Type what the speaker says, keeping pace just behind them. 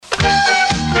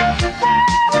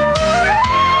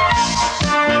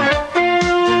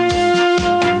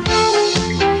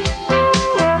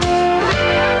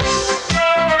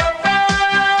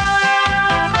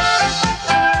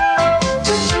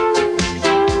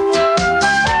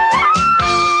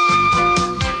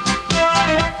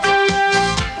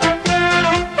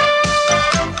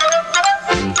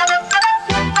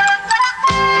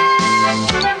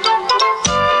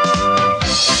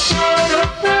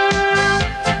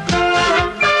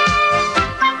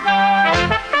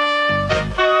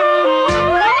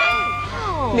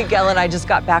Danielle and I just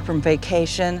got back from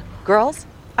vacation. Girls,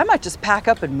 I might just pack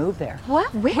up and move there.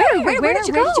 What? Where did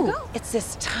you go? It's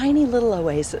this tiny little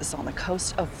oasis on the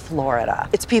coast of Florida.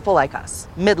 It's people like us,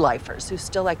 midlifers, who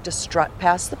still like to strut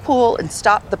past the pool and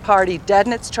stop the party dead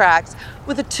in its tracks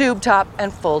with a tube top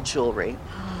and full jewelry.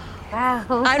 Wow.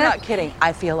 I'm not kidding.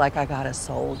 I feel like I got a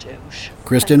soul juice.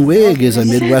 Kristen Wiig is a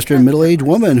Midwestern middle-aged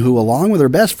woman who, along with her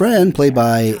best friend, played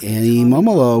by Annie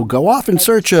Mumolo, go off in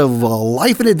search of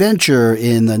life and adventure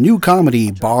in the new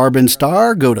comedy Barb and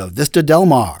Star Go to Vista Del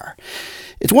Mar.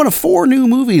 It's one of 4 new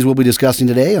movies we'll be discussing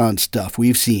today on Stuff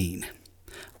We've Seen.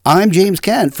 I'm James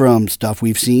Kent from Stuff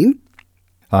We've Seen.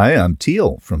 Hi, I'm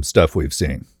Teal from Stuff We've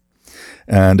Seen.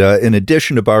 And in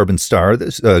addition to Barb and Star,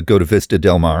 Go to Vista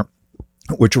Del Mar,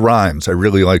 which rhymes. I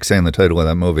really like saying the title of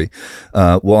that movie.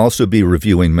 We'll also be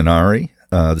reviewing Minari,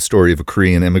 the story of a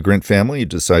Korean immigrant family who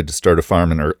decided to start a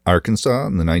farm in Arkansas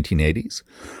in the 1980s.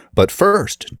 But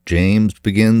first, James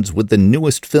begins with the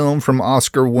newest film from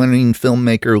Oscar-winning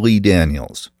filmmaker Lee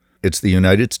Daniels. It's The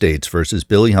United States versus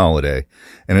Billie Holiday,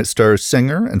 and it stars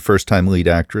singer and first-time lead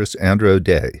actress Andra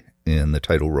Day in the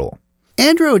title role.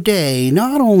 Andra Day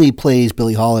not only plays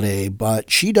Billie Holiday, but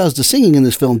she does the singing in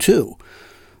this film too.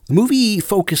 The movie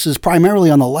focuses primarily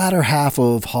on the latter half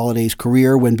of Holiday's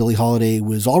career when Billie Holiday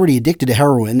was already addicted to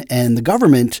heroin, and the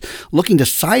government, looking to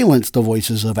silence the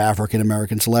voices of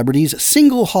African-American celebrities,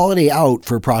 single Holiday out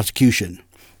for prosecution.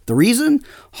 The reason?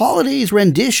 Holiday's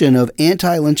rendition of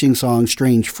anti-lynching song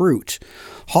Strange Fruit.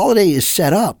 Holiday is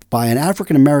set up by an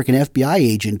African-American FBI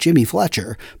agent, Jimmy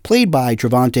Fletcher, played by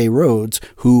Trevante Rhodes,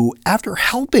 who, after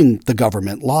helping the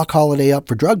government lock Holiday up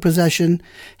for drug possession,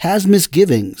 has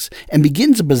misgivings and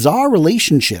begins a bizarre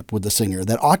relationship with the singer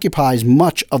that occupies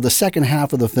much of the second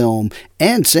half of the film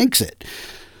and sinks it.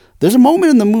 There's a moment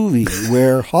in the movie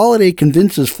where Holiday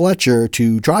convinces Fletcher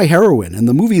to try heroin, and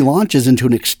the movie launches into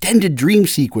an extended dream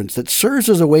sequence that serves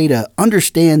as a way to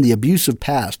understand the abusive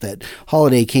past that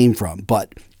Holiday came from,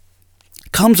 but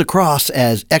comes across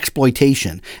as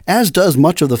exploitation, as does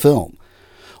much of the film.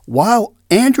 While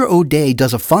Andra Day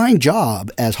does a fine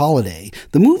job as Holiday,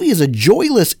 the movie is a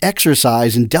joyless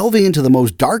exercise in delving into the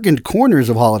most darkened corners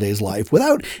of Holiday's life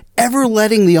without ever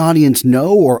letting the audience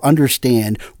know or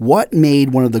understand what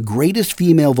made one of the greatest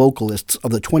female vocalists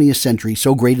of the 20th century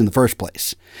so great in the first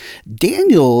place.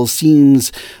 Daniels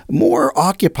seems more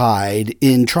occupied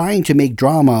in trying to make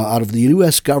drama out of the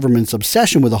U.S. government's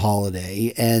obsession with the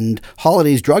Holiday and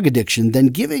Holiday's drug addiction than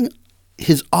giving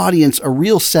his audience a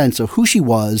real sense of who she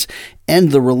was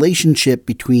and the relationship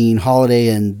between Holiday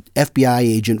and FBI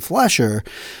agent Fletcher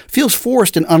feels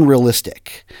forced and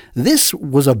unrealistic. This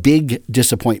was a big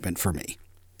disappointment for me.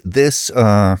 This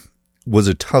was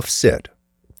a tough sit.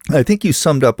 I think you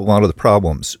summed up a lot of the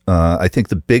problems. I think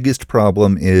the biggest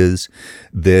problem is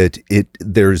that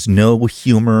there's no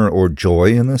humor or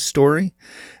joy in this story,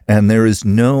 and there is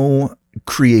no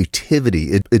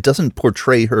creativity. It doesn't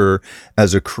portray her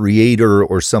as a creator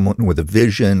or someone with a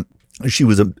vision. She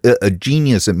was a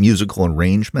genius at musical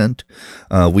arrangement.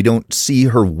 We don't see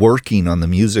her working on the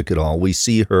music at all. We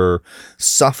see her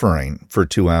suffering for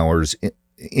 2 hours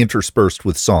interspersed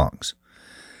with songs.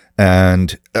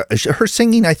 And her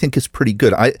singing, I think, is pretty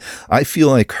good. I feel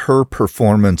like her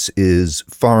performance is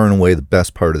far and away the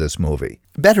best part of this movie.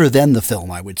 Better than the film,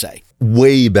 I would say.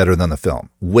 Way better than the film.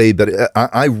 Way better.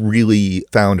 I really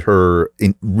found her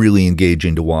really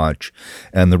engaging to watch.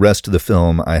 And the rest of the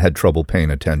film, I had trouble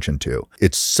paying attention to.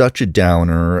 It's such a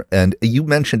downer. And you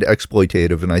mentioned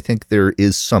exploitative, and I think there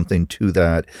is something to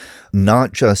that,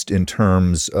 not just in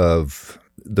terms of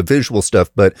the visual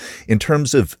stuff, but in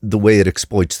terms of the way it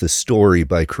exploits the story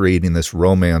by creating this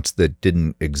romance that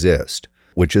didn't exist,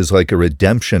 which is like a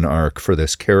redemption arc for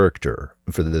this character,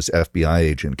 for this FBI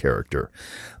agent character,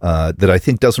 that I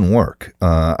think doesn't work.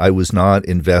 I was not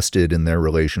invested in their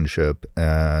relationship,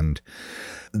 and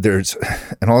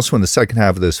also in the second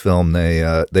half of this film, they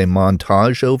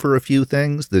montage over a few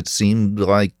things that seemed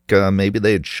like maybe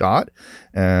they had shot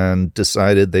and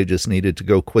decided they just needed to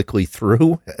go quickly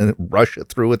through and rush it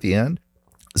through at the end.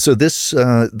 So this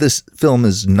film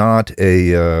is not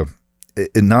a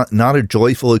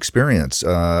joyful experience.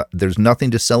 There's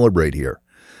nothing to celebrate here.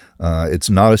 It's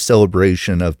not a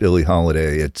celebration of Billie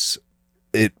Holiday.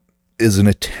 It is an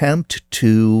attempt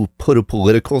to put a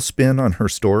political spin on her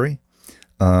story.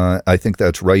 I think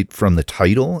that's right from the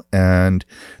title. And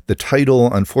the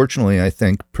title, unfortunately, I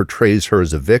think portrays her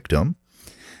as a victim.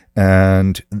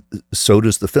 And so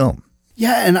does the film.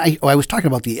 Yeah, and I was talking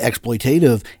about the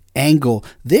exploitative angle.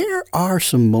 There are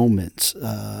some moments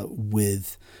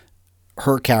with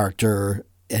her character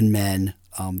and men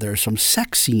There are some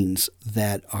sex scenes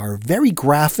that are very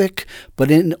graphic,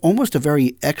 but in almost a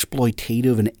very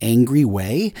exploitative and angry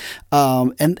way.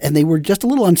 And they were just a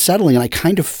little unsettling, and I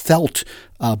kind of felt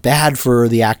bad for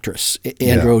the actress,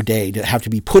 Andra O'Day, to have to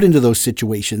be put into those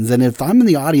situations. And if I'm in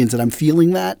the audience and I'm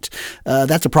feeling that,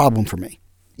 that's a problem for me.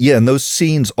 Yeah, and those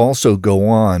scenes also go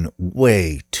on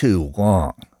way too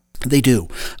long. They do.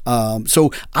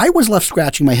 So I was left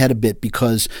scratching my head a bit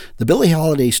because the Billie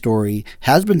Holiday story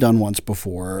has been done once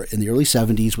before in the early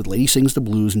 70s with Lady Sings the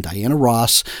Blues and Diana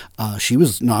Ross. She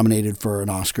was nominated for an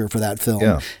Oscar for that film.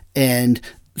 Yeah. And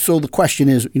so the question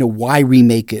is, why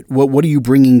remake it? What are you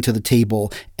bringing to the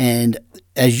table? And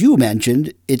as you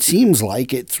mentioned, it seems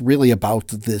like it's really about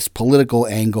this political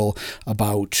angle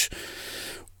about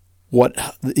what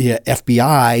the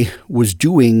FBI was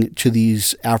doing to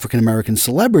these African-American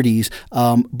celebrities.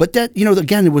 But that,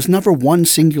 again, it was never one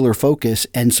singular focus.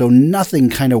 And so nothing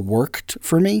kind of worked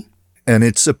for me. And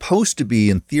it's supposed to be,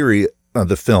 in theory,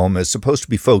 the film is supposed to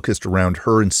be focused around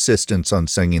her insistence on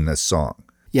singing this song.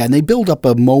 Yeah, and they build up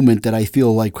a moment that I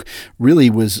feel like really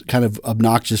was kind of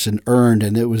obnoxious and earned,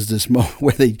 and it was this moment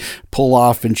where they pull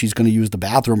off and she's going to use the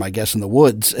bathroom, I guess, in the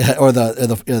woods or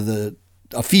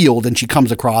a field, and she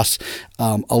comes across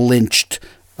a lynched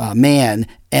man,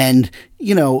 and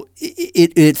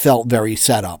it felt very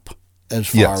set up as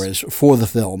far as for the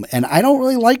film. And I don't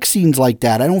really like scenes like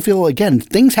that. I don't feel, again,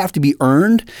 things have to be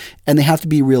earned and they have to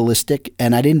be realistic,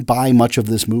 and I didn't buy much of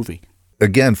this movie.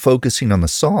 Again, focusing on the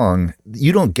song,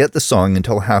 you don't get the song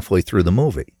until halfway through the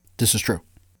movie. This is true.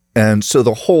 And so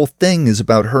the whole thing is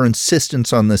about her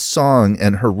insistence on this song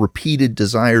and her repeated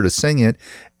desire to sing it.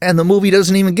 And the movie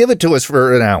doesn't even give it to us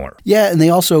for an hour. Yeah, and they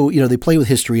also, they play with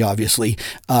history, obviously.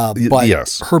 But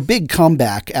yes. Her big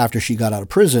comeback after she got out of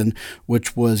prison,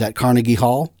 which was at Carnegie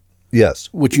Hall. Yes.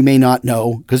 Which you may not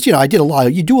know, because, I did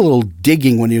you do a little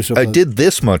digging when you're I did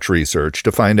this much research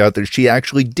to find out that she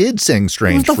actually did sing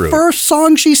Strange Fruit. It was the first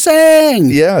song she sang.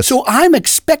 Yes. So I'm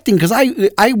expecting, because I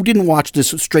didn't watch this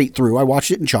straight through. I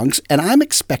watched it in chunks, and I'm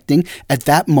expecting at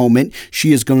that moment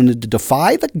she is going to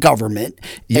defy the government,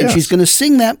 and she's going to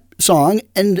sing that song.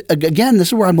 And again, this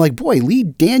is where I'm like, boy, Lee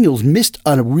Daniels missed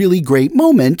a really great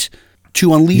moment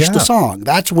to unleash the song.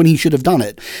 That's when he should have done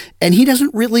it. And he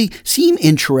doesn't really seem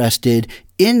interested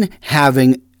in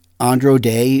having Andra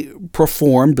O'Day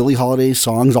perform Billie Holiday's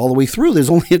songs all the way through. There's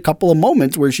only a couple of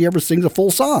moments where she ever sings a full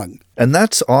song. And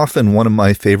that's often one of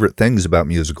my favorite things about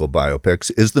musical biopics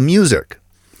is the music.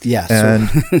 Yes. And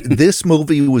this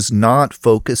movie was not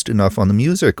focused enough on the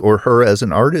music or her as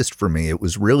an artist for me. It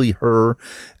was really her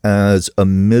as a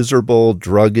miserable,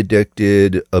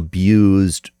 drug-addicted,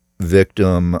 abused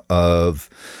victim of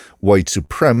white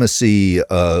supremacy,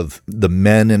 of the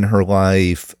men in her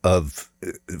life, of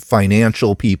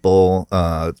financial people,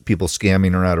 people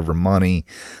scamming her out of her money.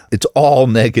 It's all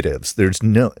negatives.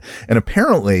 And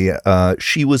apparently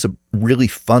she was a really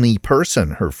funny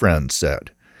person, her friends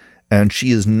said. And she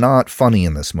is not funny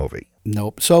in this movie.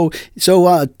 Nope. So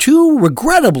two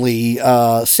regrettably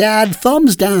sad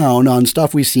thumbs down on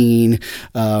stuff we've seen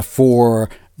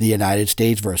for the United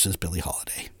States versus Billie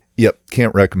Holiday. Yep,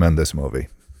 can't recommend this movie.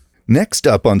 Next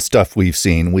up on stuff we've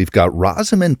seen, we've got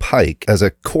Rosamund Pike as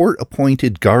a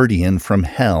court-appointed guardian from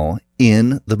hell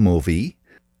in the movie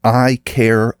I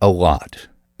Care a Lot.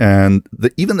 And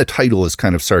even the title is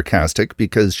kind of sarcastic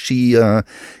because she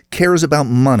cares about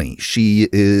money. She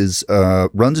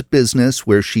runs a business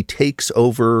where she takes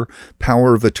over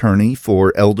power of attorney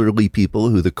for elderly people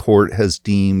who the court has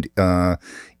deemed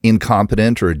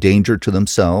incompetent or a danger to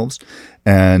themselves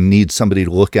and needs somebody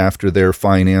to look after their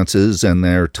finances and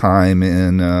their time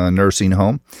in a nursing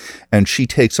home. And she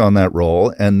takes on that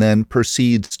role and then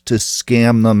proceeds to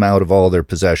scam them out of all their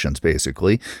possessions,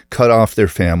 basically, cut off their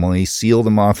family, seal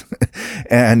them off.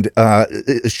 And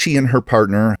she and her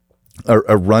partner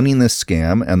are running this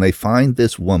scam, and they find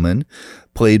this woman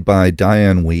played by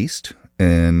Diane Wiest.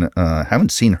 And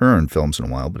haven't seen her in films in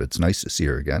a while, but it's nice to see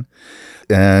her again.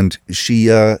 And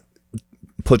she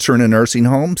puts her in a nursing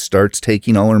home, starts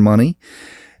taking all her money,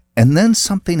 and then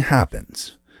something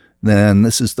happens. Then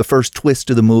this is the first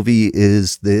twist of the movie,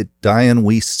 is that Diane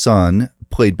Wiest's son,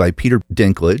 played by Peter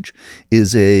Dinklage,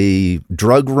 is a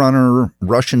drug runner,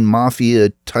 Russian mafia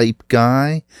type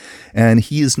guy, and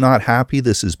he is not happy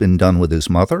this has been done with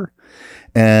his mother.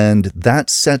 And that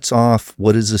sets off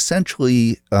what is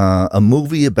essentially a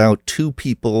movie about two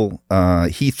people.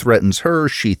 He threatens her,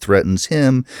 she threatens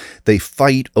him. They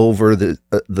fight over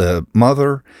the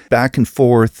mother, back and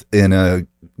forth in a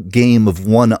game of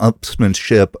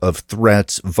one-upsmanship of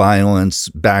threats, violence,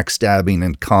 backstabbing,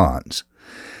 and cons.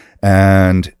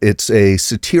 And it's a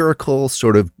satirical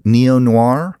sort of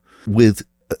neo-noir with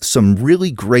some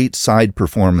really great side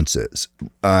performances.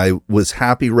 I was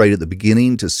happy right at the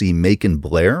beginning to see Macon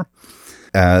Blair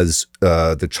as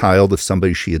the child of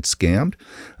somebody she had scammed.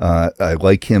 I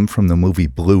like him from the movie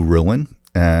Blue Ruin,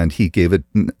 and he gave a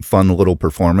fun little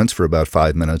performance for about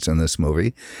 5 minutes in this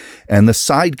movie. And the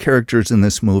side characters in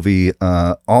this movie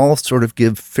all sort of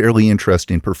give fairly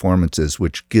interesting performances,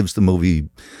 which gives the movie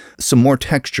some more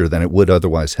texture than it would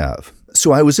otherwise have.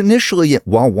 So I was initially,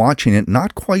 while watching it,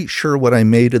 not quite sure what I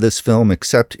made of this film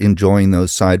except enjoying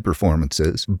those side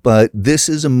performances. But this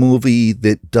is a movie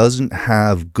that doesn't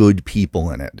have good people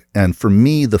in it. And for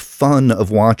me, the fun of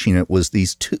watching it was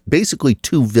these basically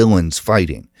two villains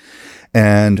fighting.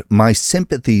 And my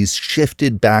sympathies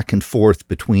shifted back and forth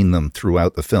between them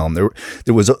throughout the film.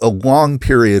 There was a long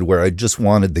period where I just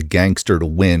wanted the gangster to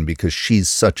win because she's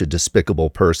such a despicable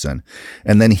person.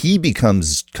 And then he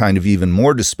becomes kind of even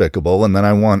more despicable. And then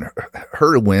I want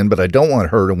her to win, but I don't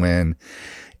want her to win.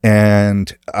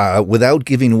 And without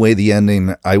giving away the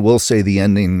ending, I will say the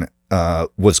ending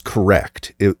was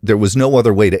correct. There was no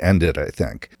other way to end it, I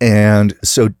think. And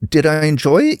so did I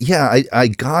enjoy it? Yeah, I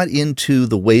got into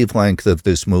the wavelength of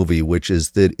this movie, which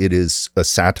is that it is a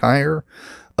satire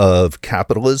of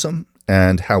capitalism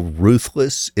and how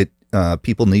ruthless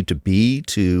people need to be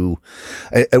to...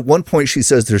 At one point she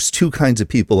says there's two kinds of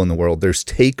people in the world. There's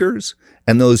takers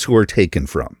and those who are taken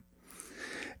from.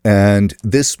 And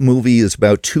this movie is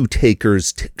about two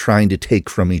takers trying to take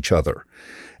from each other.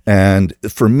 And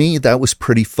for me, that was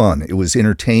pretty fun. It was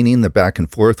entertaining. The back and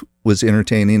forth was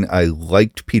entertaining. I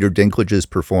liked Peter Dinklage's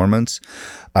performance.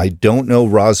 I don't know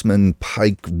Rosamund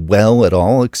Pike well at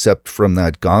all, except from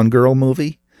that Gone Girl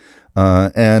movie.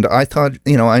 And I thought,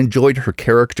 I enjoyed her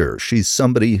character. She's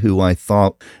somebody who I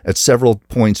thought at several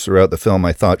points throughout the film,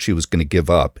 I thought she was going to give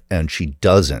up, and she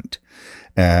doesn't.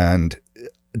 And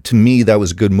to me, that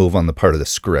was a good move on the part of the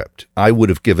script. I would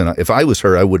have given up. If I was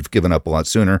her, I would have given up a lot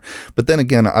sooner. But then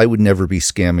again, I would never be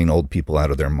scamming old people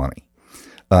out of their money.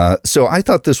 So I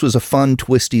thought this was a fun,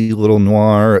 twisty little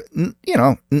noir,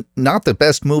 not the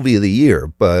best movie of the year,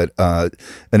 but an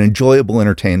enjoyable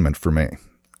entertainment for me.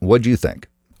 What do you think?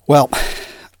 Well,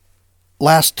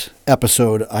 last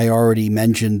episode, I already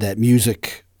mentioned that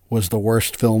Music was the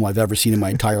worst film I've ever seen in my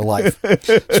entire life.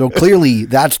 So clearly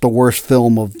that's the worst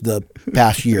film of the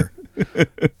past year.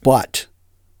 But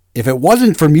if it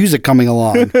wasn't for Music coming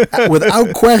along,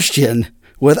 without question,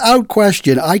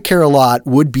 I Care a Lot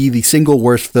would be the single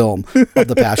worst film of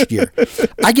the past year.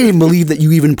 I can't even believe that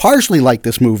you even partially like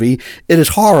this movie. It is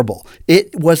horrible.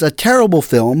 It was a terrible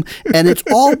film, and it's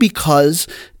all because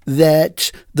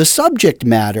that the subject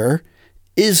matter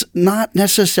is not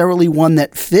necessarily one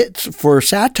that fits for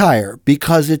satire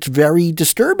because it's very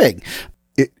disturbing.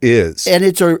 It is. And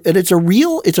it's a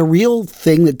real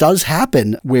thing that does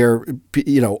happen where,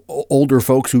 older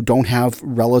folks who don't have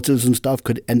relatives and stuff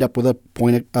could end up with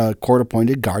a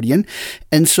court-appointed guardian.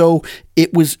 And so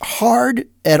it was hard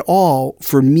at all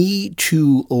for me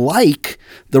to like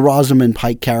the Rosamund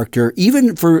Pike character,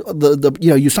 even for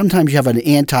you sometimes you have an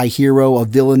anti-hero, a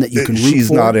villain that you can root for.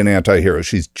 She's not an anti-hero.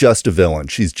 She's just a villain.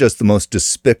 She's just the most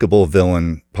despicable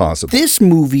villain possible. This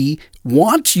movie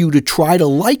wants you to try to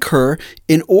like her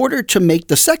in order to make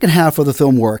the second half of the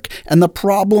film work. And the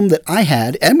problem that I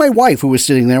had, and my wife who was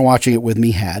sitting there watching it with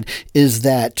me had, is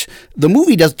that the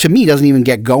movie doesn't even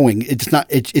get going. It's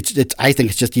not, I think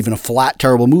it's just even a flat,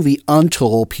 terrible movie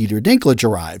until Peter Dinklage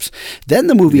arrives. Then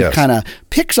the movie kind of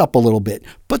picks up a little bit.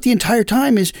 But the entire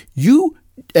time is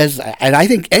and I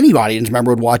think any audience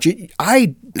member would watch it,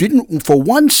 I didn't for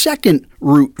 1 second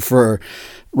root for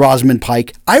Rosamund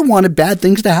Pike. I wanted bad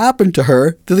things to happen to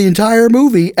her through the entire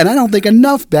movie, and I don't think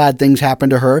enough bad things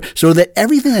happened to her so that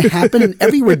everything that happened and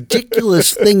every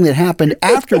ridiculous thing that happened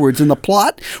afterwards in the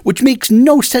plot, which makes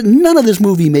no sense. None of this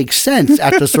movie makes sense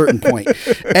at a certain point.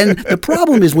 And the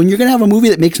problem is when you're going to have a movie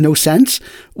that makes no sense,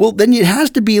 well, then it has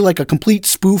to be like a complete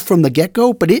spoof from the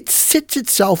get-go, but it sits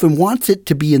itself and wants it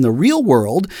to be in the real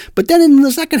world. But then in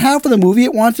the second half of the movie,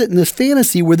 it wants it in this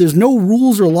fantasy where there's no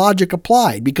rules or logic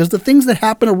applied because the things that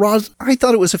happen to I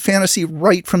thought it was a fantasy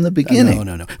right from the beginning.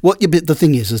 No. Well, but the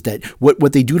thing is that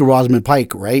what they do to Rosamund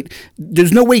Pike, right?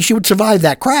 There's no way she would survive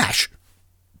that crash.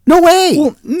 No way.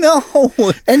 Well, no.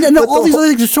 And all these other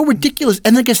things are so ridiculous.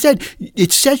 And like I said,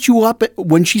 it sets you up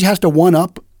when she has to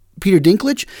one-up Peter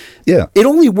Dinklage. Yeah. It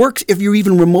only works if you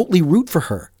even remotely root for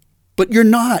her. but you're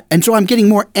not. And so I'm getting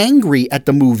more angry at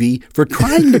the movie for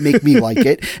trying to make me like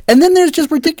it. And then there's just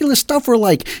ridiculous stuff where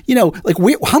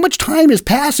how much time is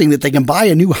passing that they can buy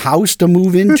a new house to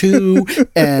move into?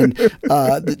 And,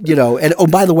 and oh,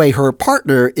 by the way, her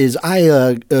partner is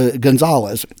Aya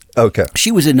Gonzalez. Okay.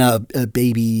 She was in a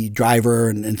Baby Driver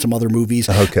and some other movies.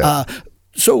 Okay.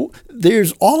 So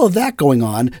there's all of that going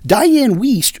on. Diane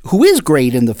Wiest, who is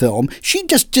great in the film, she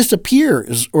just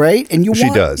disappears, right? And you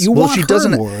want her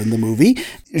more in the movie.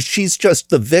 She's just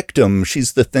the victim.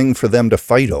 She's the thing for them to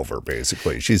fight over,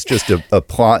 basically. She's just a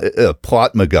plot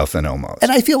MacGuffin almost.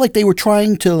 And I feel like they were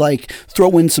trying to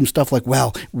throw in some stuff like,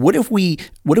 well, what if we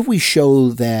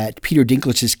show that Peter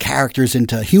Dinklage's character's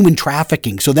into human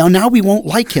trafficking? So now we won't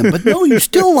like him. But no, you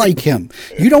still like him.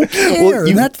 You don't care.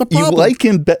 And that's the problem.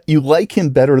 You like him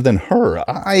better than her.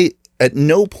 At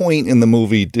no point in the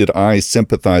movie did I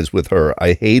sympathize with her.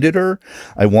 I hated her.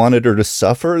 I wanted her to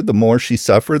suffer. The more she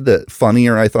suffered, the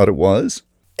funnier I thought it was.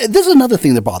 This is another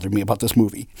thing that bothered me about this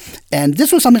movie. And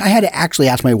this was something I had to actually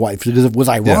ask my wife, because was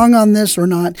I wrong on this or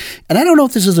not? And I don't know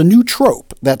if this is a new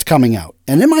trope that's coming out.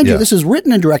 And then mind you, this is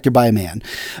written and directed by a man,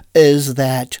 is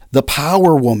that the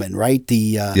power woman, right?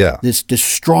 This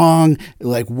strong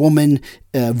woman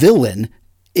villain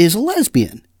is a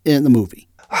lesbian in the movie.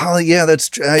 Oh, yeah, that's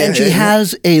true. And she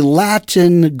has a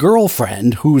Latin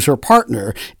girlfriend who's her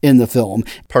partner in the film.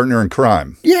 Partner in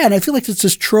crime. Yeah, and I feel like it's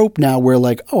this trope now where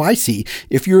I see.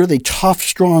 If you're the tough,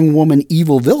 strong woman,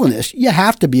 evil villainess, you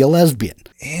have to be a lesbian.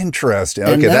 Interesting.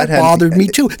 And okay, that bothered me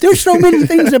too. There's so many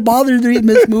things that bothered me in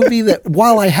this movie that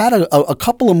while I had a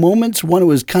couple of moments when it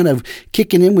was kind of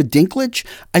kicking in with Dinklage,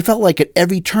 I felt like at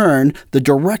every turn, the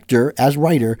director, as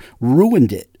writer,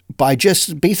 ruined it by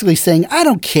just basically saying, I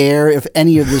don't care if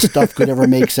any of this stuff could ever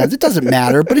make sense. It doesn't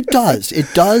matter, but it does. It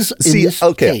does in this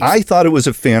case. I thought it was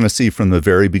a fantasy from the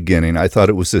very beginning. I thought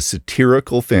it was a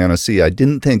satirical fantasy. I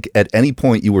didn't think at any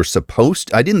point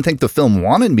I didn't think the film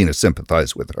wanted me to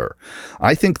sympathize with her.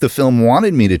 I think the film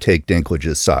wanted me to take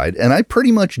Dinklage's side, and I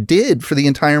pretty much did for the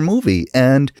entire movie.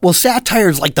 And well,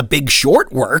 satire's like The Big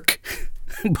Short work.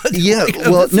 But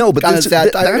that's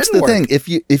the thing.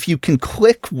 If you can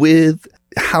click with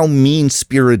how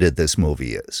mean-spirited this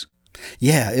movie is.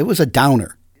 Yeah, it was a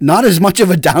downer. Not as much of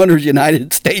a downer as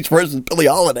United States versus Billie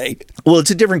Holiday. Well,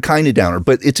 it's a different kind of downer,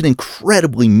 but it's an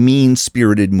incredibly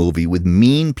mean-spirited movie with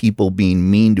mean people being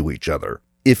mean to each other.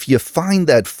 If you find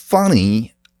that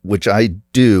funny, which I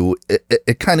do,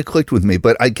 it kind of clicked with me.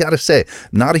 But I gotta say,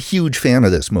 not a huge fan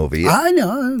of this movie. I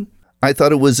know. I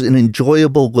thought it was an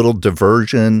enjoyable little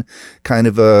diversion, kind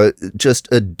of just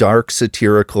a dark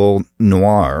satirical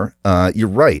noir. You're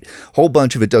right. A whole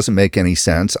bunch of it doesn't make any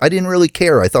sense. I didn't really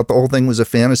care. I thought the whole thing was a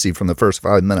fantasy from the first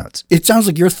 5 minutes. It sounds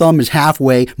like your thumb is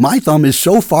halfway. My thumb is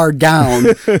so far down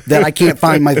that I can't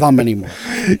find my thumb anymore.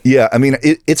 Yeah, I mean,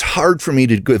 it's hard for me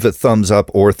to give a thumbs up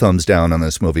or thumbs down on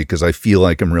this movie because I feel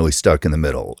like I'm really stuck in the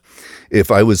middle. If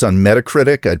I was on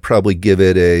Metacritic, I'd probably give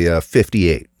it a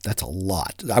 58. That's a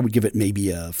lot. I would give it maybe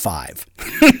a 5.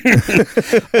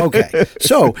 Okay,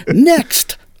 so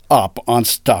next up on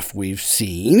stuff we've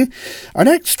seen, our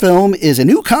next film is a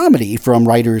new comedy from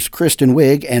writers Kristen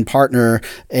Wiig and partner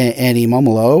Annie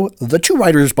Mumolo, the two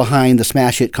writers behind the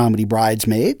smash hit comedy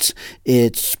Bridesmaids.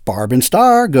 It's Barb and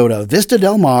Star Go to Vista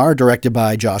Del Mar, directed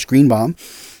by Josh Greenbaum.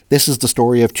 This is the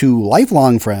story of two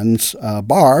lifelong friends,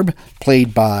 Barb,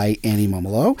 played by Annie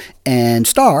Mumolo, and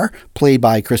Star, played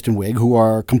by Kristen Wiig, who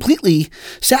are completely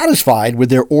satisfied with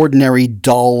their ordinary,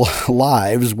 dull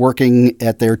lives working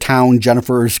at their town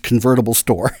Jennifer's convertible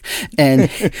store and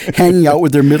hanging out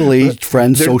with their middle-aged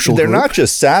friends' social group. They're not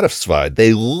just satisfied.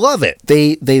 They love it.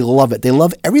 They love it. They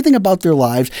love everything about their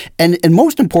lives. And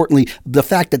most importantly, the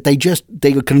fact that they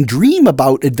can dream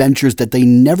about adventures that they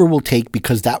never will take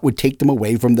because that would take them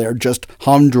away from their just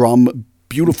humdrum,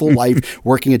 beautiful life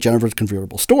working at Jennifer's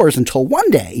convertible stores until one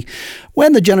day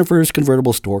when the Jennifer's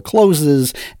convertible store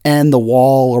closes and the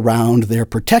wall around their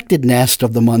protected nest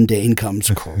of the mundane comes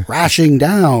crashing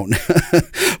down.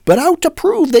 But out to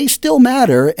prove they still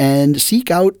matter and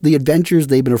seek out the adventures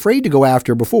they've been afraid to go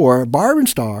after before, Barb and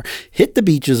Star hit the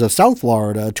beaches of South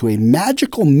Florida to a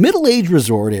magical middle-aged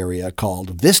resort area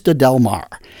called Vista Del Mar.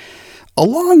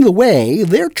 Along the way,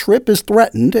 their trip is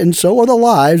threatened, and so are the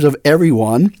lives of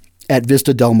everyone at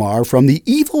Vista Del Mar, from the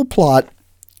evil plot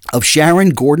of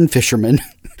Sharon Gordon Fisherman,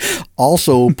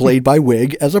 also played by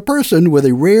Wiig, as a person with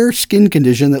a rare skin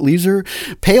condition that leaves her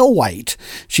pale white.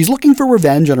 She's looking for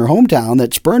revenge on her hometown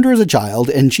that spurned her as a child,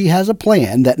 and she has a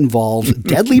plan that involves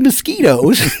deadly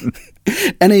mosquitoes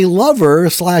and a lover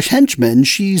 / henchman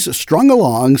she's strung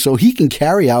along so he can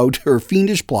carry out her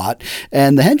fiendish plot.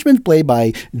 And the henchman's played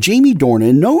by Jamie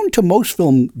Dornan, known to most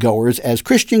film goers as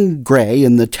Christian Grey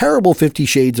in the terrible 50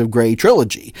 Shades of Grey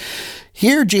trilogy.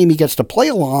 Here, Jamie gets to play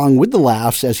along with the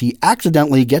laughs as he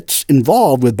accidentally gets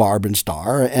involved with Barb and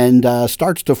Star and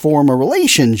starts to form a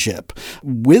relationship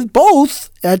with both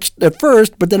at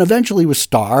first, but then eventually with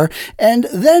Star. And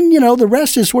then, the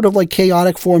rest is sort of like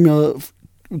chaotic formula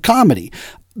comedy.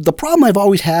 The problem I've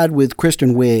always had with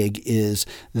Kristen Wiig is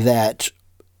that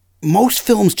most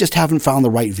films just haven't found the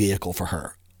right vehicle for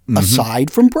her, aside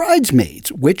from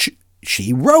Bridesmaids, which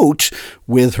she wrote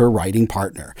with her writing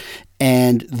partner.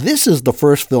 And this is the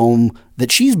first film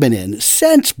that she's been in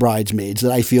since Bridesmaids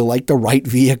that I feel like the right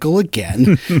vehicle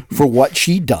again for what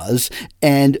she does.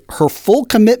 And her full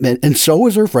commitment, and so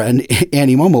is her friend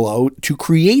Annie Mumolo, to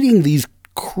creating these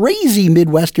crazy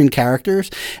Midwestern characters.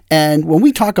 And when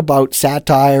we talk about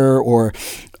satire or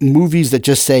movies that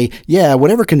just say, yeah,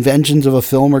 whatever conventions of a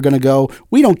film are going to go,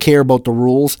 we don't care about the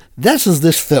rules. This is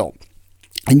this film.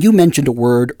 And you mentioned a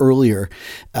word earlier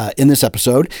in this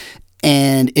episode,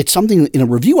 and it's something in a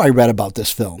review I read about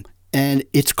this film, and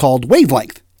it's called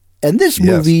Wavelength. And this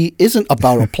movie isn't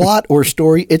about a plot or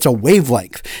story, it's a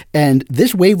wavelength. And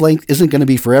this wavelength isn't going to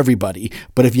be for everybody,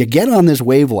 but if you get on this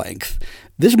wavelength,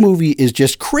 this movie is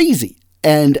just crazy.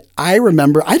 And I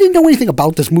remember, I didn't know anything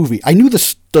about this movie. I knew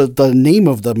the name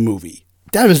of the movie.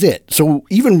 That was it. So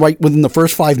even right within the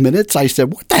first 5 minutes, I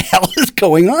said, what the hell is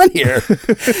going on here?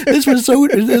 This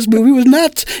movie was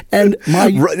nuts. And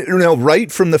right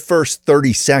from the first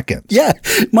 30 seconds. Yeah.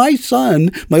 My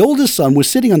oldest son was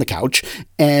sitting on the couch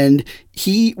and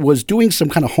he was doing some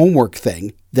kind of homework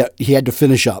thing that he had to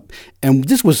finish up. And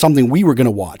this was something we were going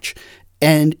to watch.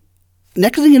 And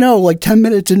next thing you know, like 10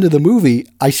 minutes into the movie,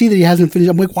 I see that he hasn't finished.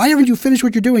 I'm like, why haven't you finished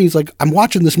what you're doing? He's like, I'm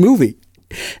watching this movie.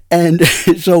 And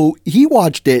so he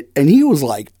watched it and he was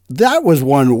like, that was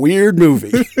one weird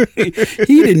movie.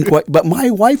 He didn't quite, but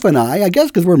my wife and I guess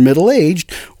because we're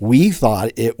middle-aged, we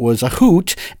thought it was a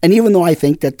hoot. And even though I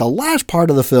think that the last part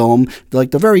of the film,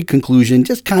 like the very conclusion,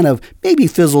 just kind of maybe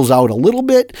fizzles out a little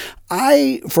bit,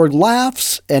 for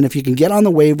laughs, and if you can get on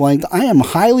the wavelength, I am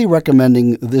highly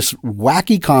recommending this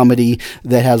wacky comedy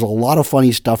that has a lot of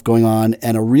funny stuff going on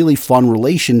and a really fun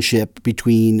relationship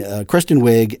between Kristen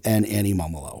Wiig and Annie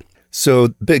Mumolo. So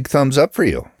big thumbs up for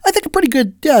you. I think a pretty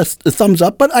good thumbs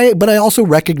up, but I also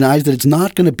recognize that it's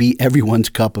not going to be everyone's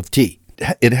cup of tea.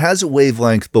 It has a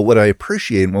wavelength, but what I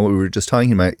appreciate and what we were just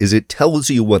talking about is it tells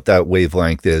you what that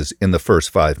wavelength is in the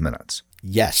first 5 minutes.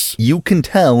 Yes. You can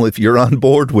tell if you're on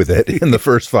board with it in the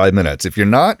first 5 minutes. If you're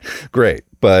not, great.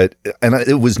 But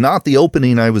it was not the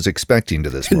opening I was expecting to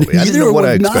this movie. I didn't know what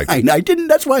I expected. I didn't.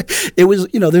 That's why it was,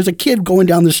 there's a kid going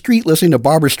down the street listening to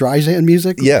Barbra Streisand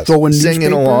music. Yes,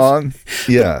 singing along.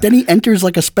 Yeah. But then he enters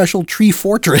like a special tree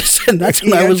fortress. And that's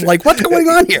when I was like, what's going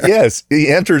on here? Yes. He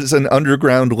enters an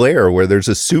underground lair where there's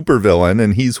a supervillain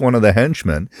and he's one of the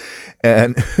henchmen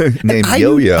and named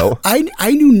Yo-Yo.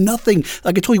 I knew nothing.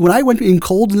 Like I told you, when I went in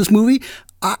cold in this movie,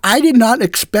 I did not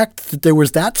expect that there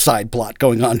was that side plot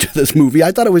going on to this movie.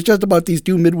 I thought it was just about these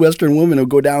two Midwestern women who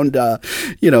go down to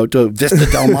Vista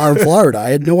Del Mar in Florida. I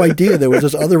had no idea there was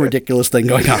this other ridiculous thing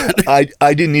going on.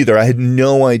 I didn't either. I had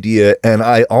no idea. And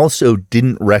I also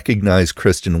didn't recognize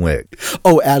Kristen Wiig.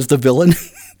 Oh, as the villain?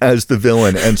 As the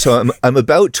villain. And so I'm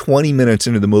about 20 minutes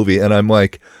into the movie and I'm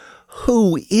like,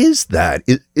 who is that?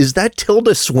 Is that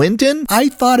Tilda Swinton? I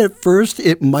thought at first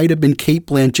it might have been Cate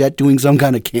Blanchett doing some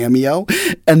kind of cameo.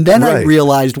 And then I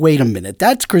realized, wait a minute,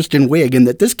 that's Kristen Wiig and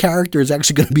that this character is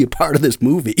actually going to be a part of this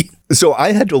movie. So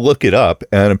I had to look it up.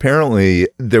 And apparently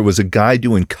there was a guy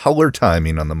doing color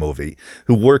timing on the movie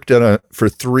who worked on it for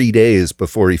 3 days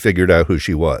before he figured out who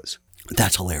she was.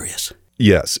 That's hilarious.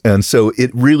 Yes. And so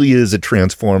it really is a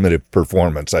transformative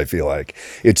performance, I feel like.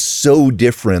 It's so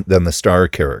different than the Star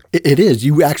character. It is.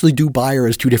 You actually do buy her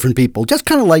as two different people, just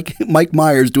kind of like Mike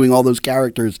Myers doing all those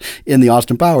characters in the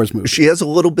Austin Powers movie. She has a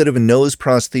little bit of a nose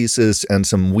prosthesis and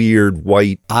some weird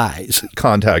white eyes,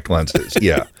 contact lenses.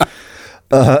 Yeah.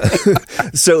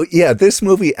 So yeah, this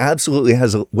movie absolutely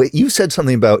has you said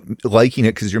something about liking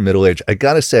it because you're middle-aged. I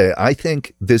got to say, I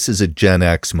think this is a Gen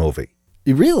X movie.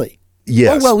 Really?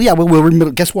 Yes. Oh, well, yeah. Well, we're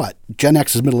middle. Guess what? Gen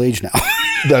X is middle aged now.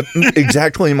 That's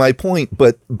exactly my point.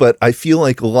 But I feel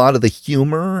like a lot of the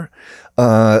humor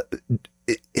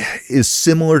is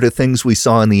similar to things we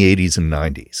saw in the 80s and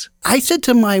 90s. I said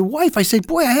to my wife, I said,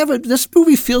 boy, this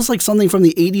movie feels like something from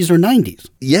the 80s or 90s.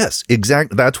 Yes,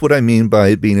 exactly. That's what I mean by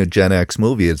it being a Gen X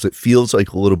movie, is it feels like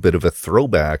a little bit of a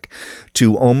throwback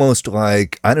to almost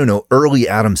like, I don't know, early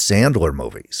Adam Sandler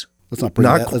movies. Let's not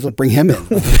bring him in.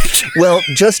 Well,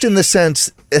 just in the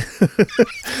sense,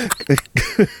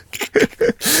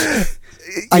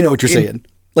 I know what you're saying.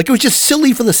 Like, it was just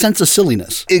silly for the sense of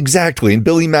silliness. Exactly. And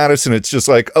Billy Madison, it's just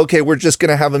like, okay, we're just going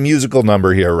to have a musical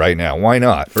number here right now. Why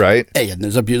not? Right? Hey, and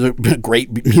there's a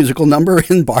great musical number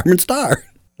in Barb and Star.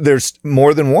 There's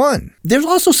more than one. There's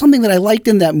also something that I liked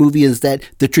in that movie is that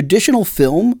the traditional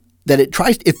film, that it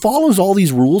follows all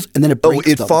these rules and then it breaks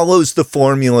them. It follows the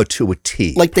formula to a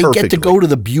T. Like they get to go to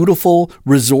the beautiful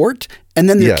resort and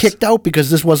then they're kicked out because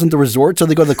this wasn't the resort, so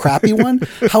they go to the crappy one.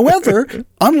 However,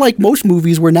 unlike most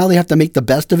movies where now they have to make the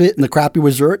best of it in the crappy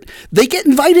resort, they get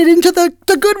invited into the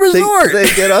good resort. They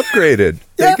get upgraded.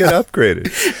 They get upgraded.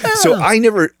 Yeah. So I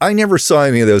never saw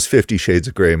any of those 50 Shades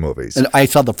of Grey movies. And I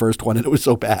saw the first one and it was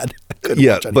so bad.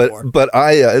 But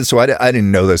I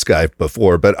didn't know this guy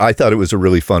before, but I thought it was a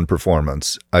really fun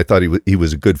performance. I thought he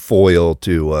was a good foil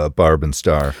to Barb and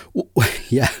Star.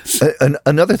 Yes.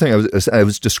 Another thing, I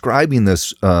was describing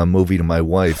this movie to my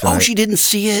wife. And she didn't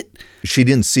see it? She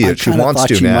didn't see it. She wants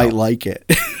to now. She might like it.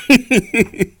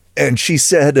 And she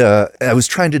said, I was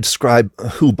trying to describe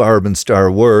who Barb and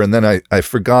Star were, and then I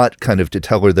forgot kind of to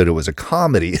tell her that it was a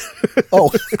comedy.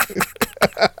 Oh.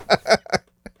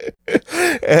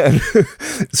 And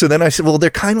so then I said, well, they're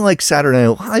kind of like Saturday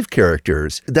Night Live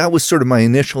characters. That was sort of my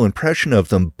initial impression of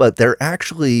them, but they're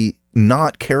actually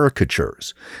not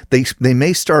caricatures. They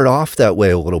may start off that way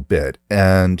a little bit,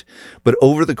 but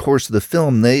over the course of the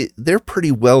film, they're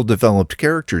pretty well developed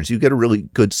characters. You get a really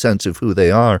good sense of who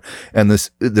they are, and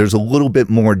there's a little bit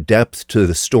more depth to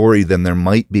the story than there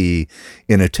might be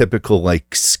in a typical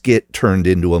like skit turned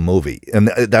into a movie. And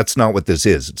that's not what this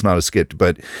is. It's not a skit,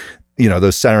 but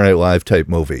those Saturday Night Live type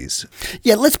movies.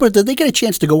 Yeah, they get a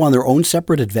chance to go on their own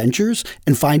separate adventures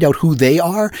and find out who they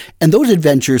are. And those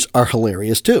adventures are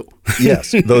hilarious too.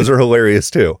 Yes, those are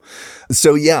hilarious too.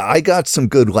 So yeah, I got some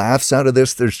good laughs out of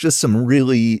this. There's just some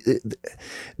the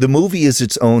movie is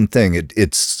its own thing.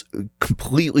 It's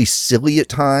completely silly at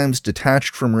times,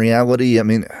 detached from reality. I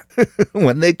mean,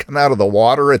 when they come out of the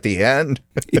water at the end.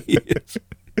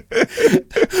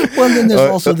 Well, then there's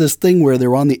also this thing where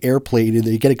they're on the airplane and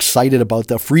they get excited about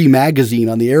the free magazine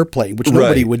on the airplane, which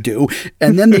nobody would do.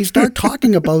 And then they start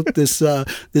talking about this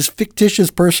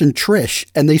fictitious person, Trish,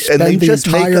 and they spend the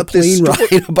entire plane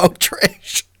ride about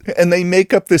Trish. And they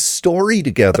make up this story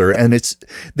together, and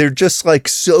they're just like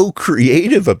so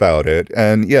creative about it.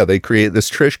 And yeah, they create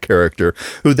this Trish character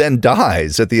who then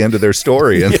dies at the end of their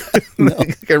story, and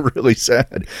they get really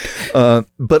sad.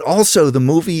 But also, the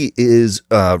movie is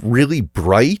really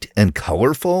bright and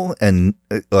colorful, and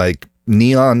like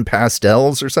neon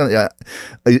pastels or something.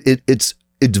 It's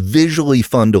visually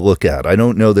fun to look at. I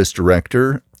don't know this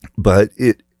director, but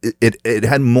it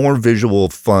had more visual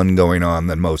fun going on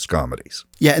than most comedies.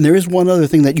 Yeah, and there is one other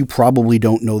thing that you probably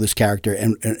don't know this character,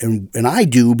 and I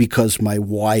do because my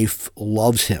wife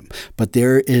loves him. But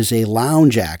there is a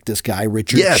lounge act, this guy,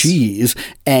 Richard Cheese,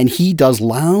 and he does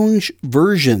lounge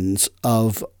versions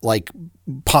of like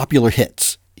popular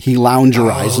hits. He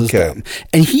loungerizes them.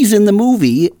 And he's in the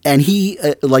movie, and he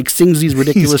sings these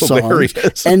ridiculous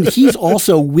songs. And he's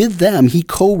also, with them, he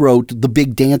co-wrote the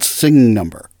big dance singing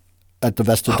number at the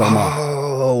Vesta Del Mar.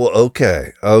 Oh,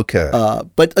 okay.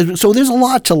 But so there's a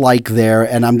lot to like there,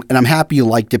 and I'm happy you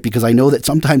liked it because I know that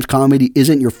sometimes comedy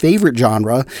isn't your favorite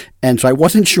genre, and so I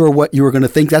wasn't sure what you were going to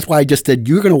think. That's why I just said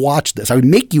you're going to watch this. I would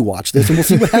make you watch this, and we'll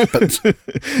see what happens.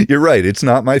 You're right. It's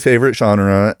not my favorite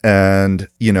genre, and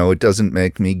it doesn't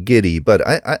make me giddy, but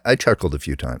I chuckled a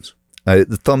few times.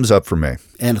 The thumbs up for me,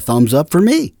 and a thumbs up for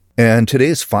me. And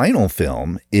today's final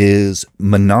film is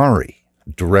Minari,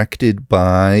 directed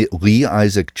by Lee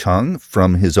Isaac Chung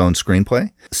from his own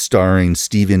screenplay, starring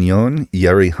Steven Yeun,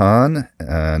 Yeri Han,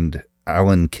 and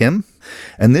Alan Kim.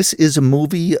 And this is a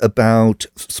movie about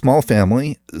a small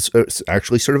family,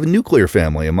 actually sort of a nuclear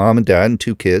family, a mom and dad and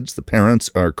two kids. The parents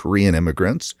are Korean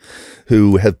immigrants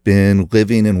who have been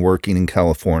living and working in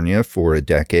California for a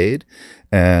decade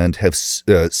and have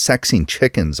sexing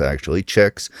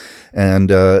chicks, and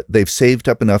they've saved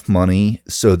up enough money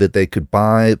so that they could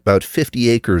buy about 50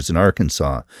 acres in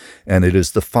Arkansas. And it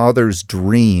is the father's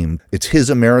dream. It's his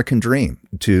American dream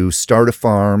to start a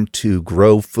farm, to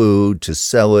grow food, to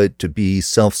sell it, to be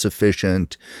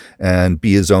self-sufficient, and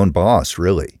be his own boss,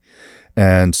 really.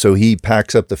 And so he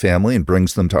packs up the family and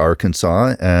brings them to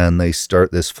Arkansas, and they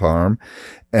start this farm.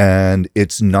 And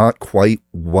it's not quite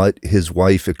what his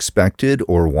wife expected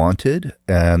or wanted.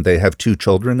 And they have 2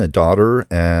 children, a daughter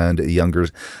and a younger,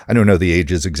 I don't know the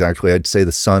ages exactly. I'd say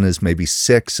the son is maybe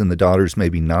 6 and the daughter's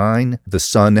maybe 9. The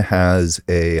son has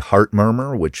a heart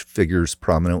murmur, which figures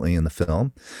prominently in the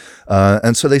film.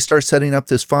 And so they start setting up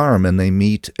this farm, and they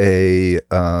meet a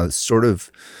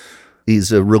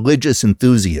he's a religious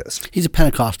enthusiast. He's a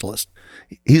Pentecostalist.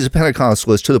 He's a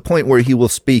Pentecostalist to the point where he will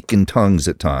speak in tongues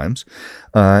at times.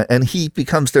 And he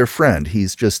becomes their friend.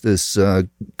 He's just this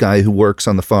guy who works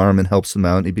on the farm and helps them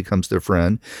out. And he becomes their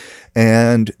friend.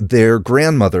 And their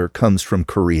grandmother comes from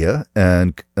Korea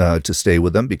and to stay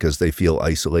with them because they feel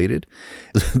isolated.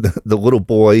 The little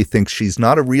boy thinks she's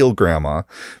not a real grandma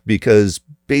because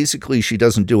basically she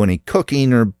doesn't do any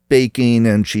cooking or baking,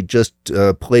 and she just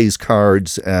plays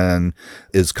cards and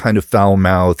is kind of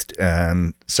foul-mouthed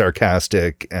and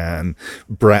sarcastic, and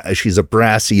she's a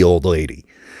brassy old lady.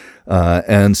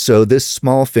 And so this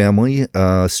small family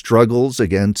struggles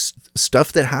against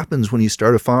stuff that happens when you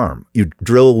start a farm. You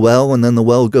drill a well and then the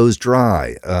well goes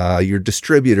dry. Your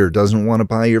distributor doesn't want to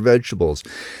buy your vegetables.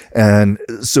 And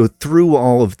so through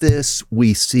all of this,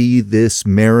 we see this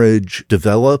marriage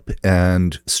develop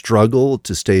and struggle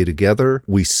to stay together.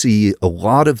 We see a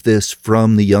lot of this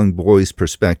from the young boy's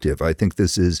perspective. I think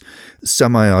this is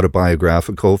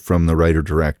semi-autobiographical from the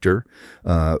writer-director,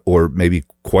 or maybe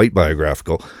quite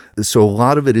biographical. So a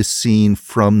lot of it is seen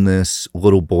from this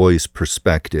little boy's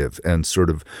perspective and sort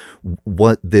of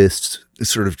what this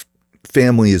sort of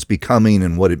family is becoming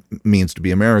and what it means to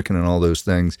be American and all those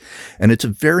things. And it's a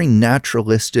very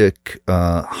naturalistic,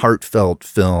 heartfelt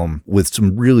film with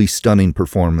some really stunning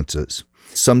performances.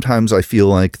 Sometimes I feel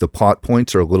like the plot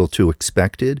points are a little too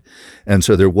expected, and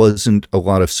so there wasn't a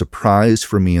lot of surprise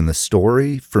for me in the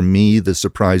story. For me, the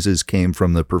surprises came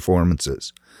from the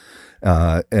performances.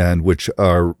 And which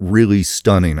are really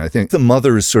stunning. I think the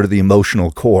mother is sort of the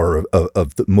emotional core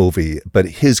of the movie, but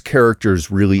his character is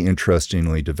really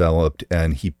interestingly developed,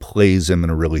 and he plays him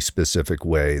in a really specific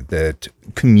way that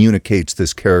communicates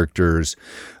this character's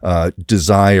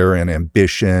desire and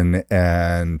ambition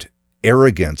and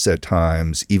arrogance at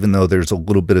times, even though there's a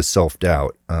little bit of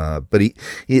self-doubt. But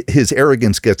his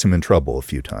arrogance gets him in trouble a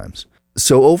few times.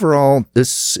 So overall,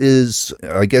 this is,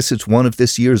 I guess it's one of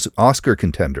this year's Oscar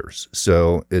contenders.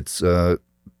 So it's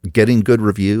getting good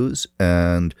reviews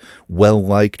and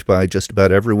well-liked by just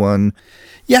about everyone.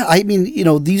 Yeah, I mean,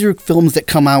 these are films that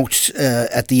come out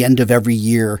at the end of every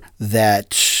year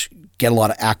that get a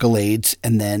lot of accolades.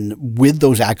 And then with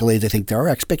those accolades, I think there are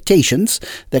expectations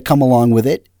that come along with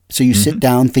it. So you sit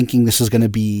down thinking this is going to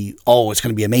be, it's going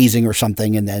to be amazing or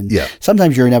something. And then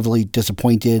sometimes you're inevitably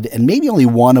disappointed. And maybe only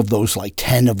one of those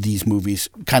 10 of these movies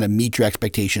kind of meet your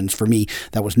expectations. For me,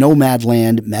 that was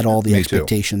Nomadland, met all the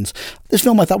expectations. This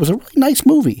film I thought was a really nice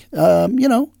movie.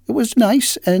 It was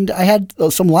nice. And I had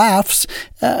some laughs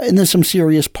and then some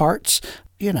serious parts.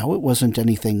 It wasn't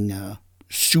anything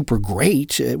super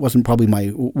great. It wasn't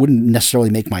probably wouldn't necessarily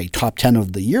make my top 10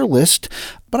 of the year list,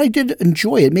 but I did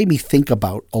enjoy it. It made me think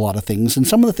about a lot of things, and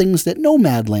some of the things that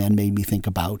Nomadland made me think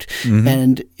about.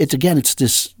 And it's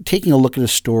this taking a look at a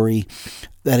story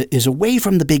that is away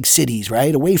from the big cities,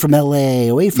 right? Away from LA,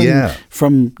 away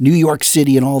from New York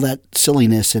City and all that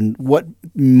silliness, and what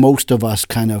most of us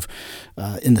kind of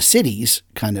in the cities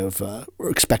kind of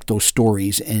expect those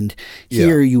stories. And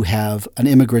here you have an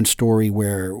immigrant story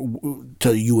where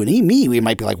to you and me, we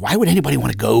might be like, why would anybody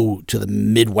want to go to the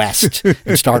Midwest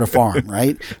and start a farm,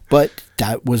 right? But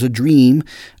that was a dream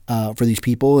for these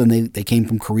people, and they came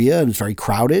from Korea, and it's very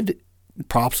crowded,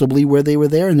 possibly where they were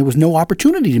there, and there was no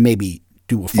opportunity to maybe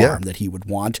do a farm that he would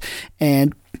want.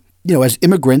 And as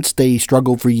immigrants, they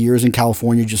struggled for years in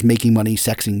California just making money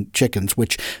sexing chickens,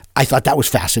 which I thought that was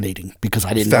fascinating because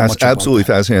I didn't know much about absolutely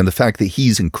that. Fascinating. The fact that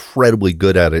he's incredibly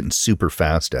good at it and super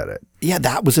fast at it. Yeah,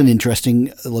 that was an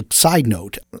interesting side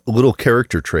note. A little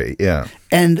character trait, yeah.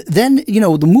 And then,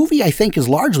 the movie, I think, is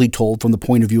largely told from the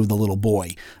point of view of the little boy.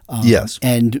 Yes.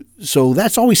 And so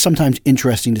that's always sometimes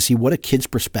interesting to see what a kid's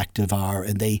perspective are.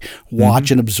 And they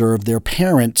watch and observe their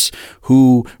parents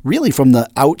who really from the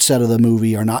outset of the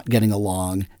movie are not getting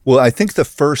along. Well, I think the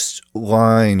first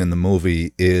line in the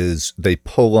movie is they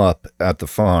pull up at the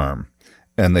farm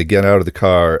and they get out of the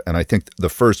car. And I think the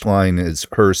first line is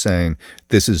her saying,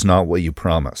 "This is not what you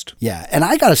promised." Yeah. And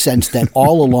I got a sense that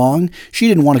all along, she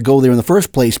didn't want to go there in the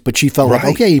first place, but she felt like,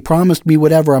 okay, he promised me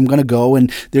whatever, I'm going to go.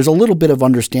 And there's a little bit of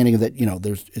understanding that,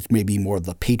 it's maybe more of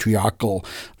the patriarchal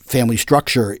family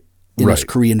structure in this Right.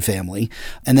 Korean family.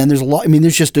 And then there's a lot, I mean,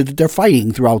 there's just, they're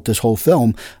fighting throughout this whole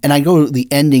film. And I go, the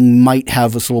ending might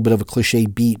have a little bit of a cliche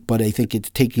beat, but I think it's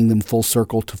taking them full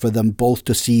circle for them both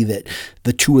to see that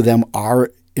the two of them are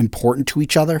important to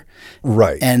each other.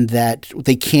 Right. And that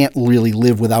they can't really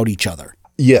live without each other.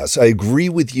 Yes, I agree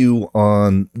with you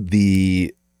on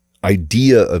the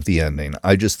idea of the ending.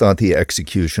 I just thought the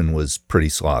execution was pretty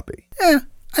sloppy.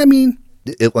 I mean,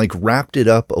 It like wrapped it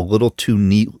up a little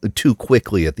too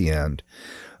quickly at the end.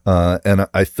 And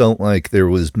I felt like there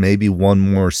was maybe one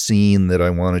more scene that I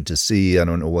wanted to see. I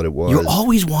don't know what it was. you're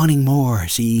always wanting more.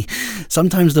 See,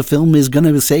 sometimes the film is going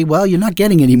to say, well, you're not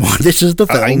getting any more. This is the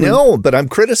film. I know, but I'm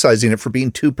criticizing it for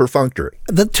being too perfunctory.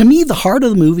 To me, the heart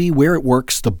of the movie, where it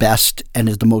works the best and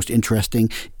is the most interesting,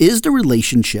 is the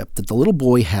relationship that the little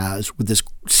boy has with this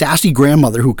sassy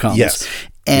grandmother who comes. Yes.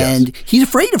 And he's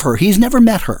afraid of her. He's never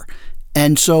met her.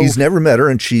 And so He's never met her,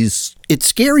 and it's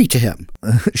scary to him.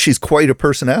 she's quite a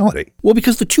personality. Well,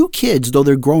 because the two kids, though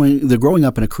they're growing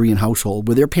up in a Korean household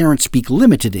where their parents speak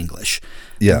limited English.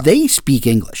 Yeah. They speak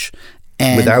English.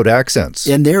 And Without accents.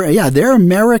 And they're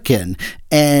American.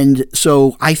 And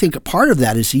so I think a part of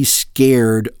that is he's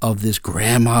scared of this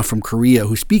grandma from Korea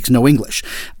who speaks no English.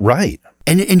 Right.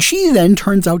 And she then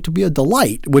turns out to be a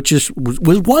delight, which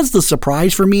was the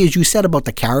surprise for me, as you said about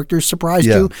the characters surprised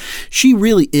Yeah. you. She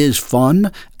really is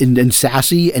fun and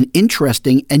sassy and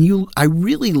interesting, and I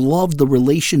really love the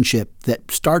relationship that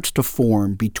starts to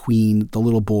form between the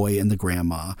little boy and the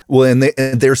grandma. Well, and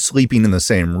they're sleeping in the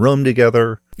same room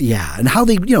together. Yeah, and how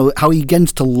how he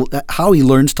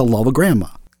learns to love a grandma.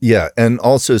 Yeah, and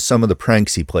also some of the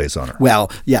pranks he plays on her.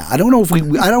 Well, yeah, I don't know if I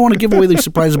don't want to give away the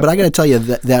surprises, but I got to tell you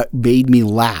that made me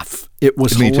laugh. It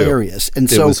was Me too. hilarious. And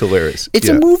It so was hilarious. It's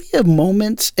Yeah. a movie of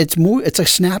moments. It's a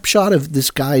snapshot of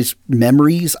this guy's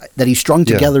memories that he strung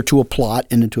Yeah. together to a plot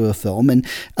and into a film. And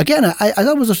again, I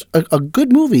thought it was a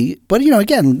good movie. But,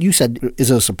 again, you said,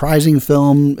 is it a surprising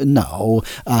film? No.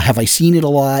 Have I seen it a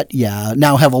lot? Yeah.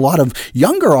 Now, have a lot of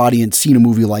younger audience seen a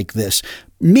movie like this?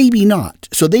 Maybe not.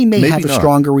 So they may have a not.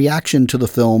 stronger reaction to the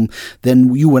film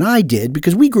than you and I did,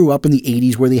 because we grew up in the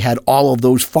 80s where they had all of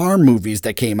those farm movies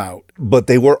that came out. But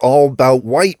they were all about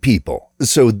white people.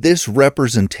 So this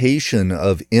representation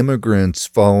of immigrants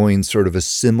following sort of a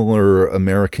similar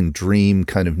American dream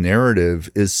kind of narrative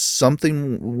is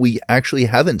something we actually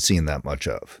haven't seen that much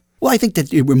of. Well, I think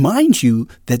that it reminds you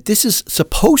that this is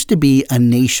supposed to be a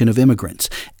nation of immigrants,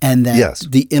 and that Yes.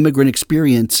 the immigrant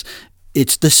experience,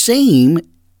 it's the same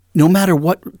no matter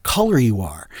what color you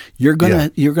are. You're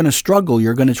gonna struggle.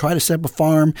 You're gonna try to set up a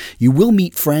farm. You will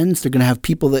meet friends. They're gonna have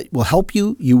people that will help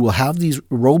you. You will have these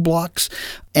roadblocks.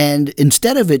 And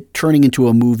instead of it turning into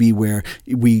a movie where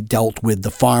we dealt with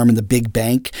the farm and the big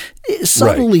bank,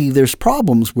 subtly there's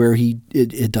problems where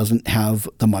it doesn't have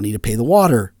the money to pay the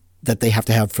water that they have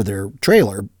to have for their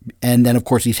trailer. And then, of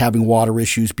course, he's having water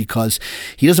issues because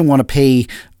he doesn't want to pay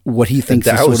what he thinks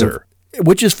is sort of,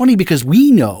 which is funny because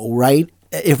we know, right?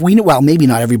 If we know, well, maybe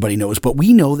not everybody knows, but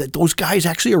we know that those guys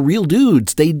actually are real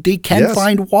dudes. They can Yes.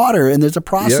 find water, and there's a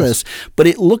process, but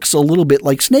it looks a little bit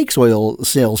like snake oil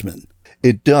salesman.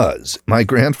 It does. My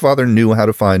grandfather knew how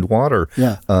to find water,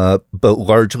 but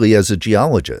largely as a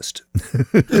geologist.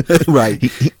 Right.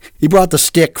 He brought the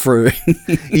stick for.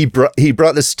 he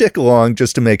brought the stick along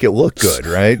just to make it look good,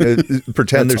 right?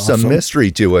 Pretend there's some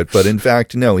mystery to it, but in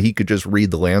fact, no, he could just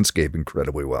read the landscape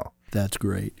incredibly well. That's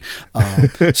great.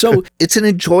 So it's an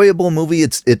enjoyable movie.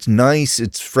 It's nice.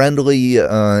 It's friendly.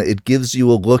 It gives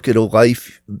you a look at a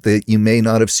life that you may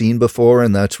not have seen before,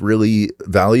 and that's really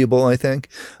valuable, I think.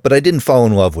 But I didn't fall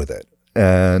in love with it.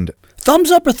 And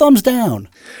thumbs up or thumbs down?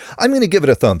 I'm going to give it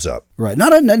a thumbs up. Right.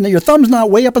 Your thumb's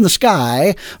not way up in the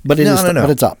sky, but but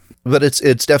it's up. But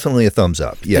it's definitely a thumbs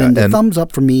up. Yeah. And thumbs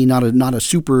up for me, not a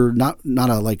super, not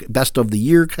a like best of the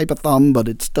year type of thumb, but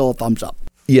it's still a thumbs up.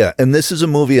 Yeah, and this is a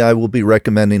movie I will be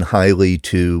recommending highly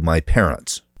to my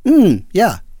parents.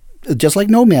 Yeah, just like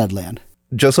Nomadland.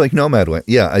 Just like Nomadland.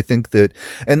 Yeah, I think that,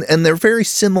 and they're very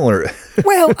similar.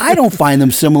 Well, I don't find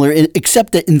them similar,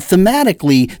 except that in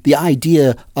thematically, the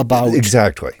idea about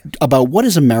what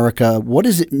is America, what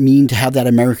does it mean to have that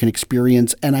American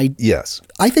experience, and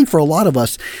I think for a lot of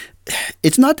us,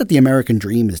 it's not that the American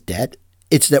dream is dead.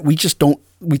 It's that we just don't.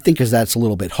 We think that's a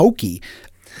little bit hokey.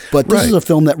 But this is a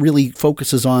film that really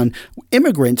focuses on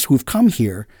immigrants who've come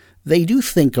here. They do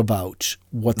think about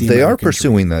what they are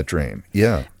pursuing that dream.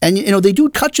 Yeah. And, they do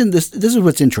touch in this. This is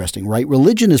what's interesting, right?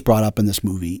 Religion is brought up in this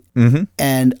movie. Mm-hmm.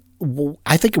 And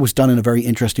I think it was done in a very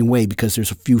interesting way because there's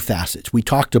a few facets. We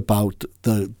talked about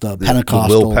the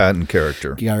Pentecostal. The Will Patton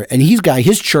character. Yeah, and he's got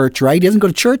his church, right? He doesn't go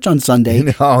to church on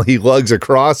Sunday. No, he lugs a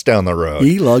cross down the road.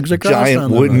 He lugs a cross down the road.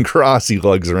 Giant wooden cross he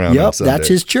lugs around on Sunday. That's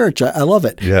his church. I love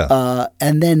it. Yeah.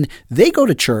 And then they go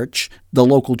to church, the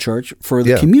local church, for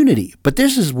the community. But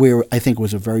this is where I think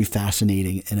was a very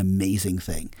fascinating and amazing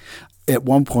thing. At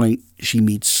one point, she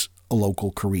meets a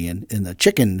local Korean in the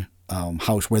chicken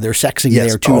house where they're sexing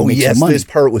there too to make some money. This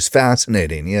part was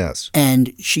fascinating, yes.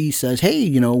 And she says,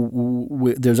 hey,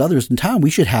 there's others in town. We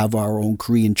should have our own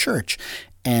Korean church.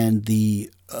 And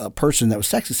the person that was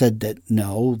sexing said that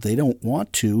no, they don't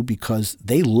want to because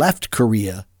they left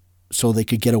Korea so they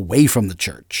could get away from the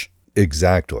church.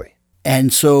 Exactly.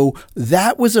 And so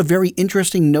that was a very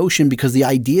interesting notion because the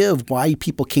idea of why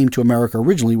people came to America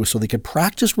originally was so they could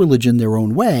practice religion their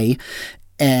own way.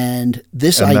 And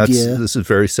this idea this is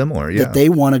very similar, that they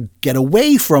want to get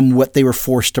away from what they were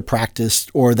forced to practice,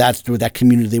 or that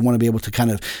community, they want to be able to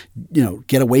kind of,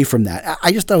 get away from that.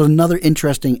 I just thought it was another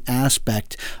interesting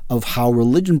aspect of how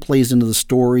religion plays into the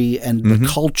story and the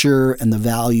culture and the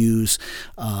values,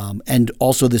 and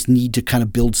also this need to kind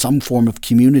of build some form of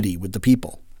community with the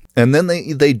people. And then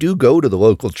they do go to the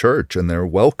local church and they're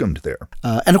welcomed there.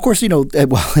 And of course,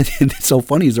 it's so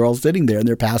funny is they're all sitting there and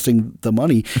they're passing the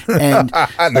money. And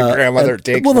the grandmother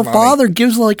takes the father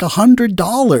gives like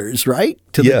 $100, right,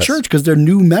 to the church because they're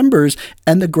new members.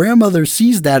 And the grandmother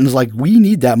sees that and is like, we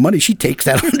need that money. She takes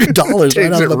that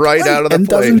 $100 right out of the and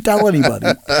plate. doesn't tell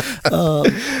anybody.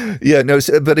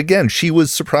 But again, she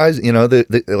was surprised.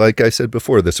 Like I said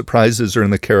before, the surprises are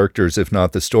in the characters, if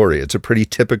not the story. It's a pretty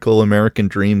typical American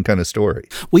dream kind of story.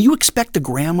 Well, you expect the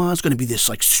grandma is going to be this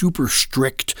like super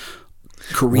strict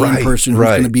Korean person who's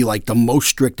going to be like the most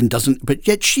strict and but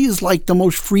yet she is like the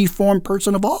most free-form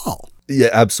person of all. Yeah,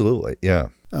 absolutely. Yeah.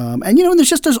 And there's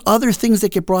just those other things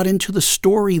that get brought into the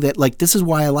story that, like, this is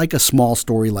why I like a small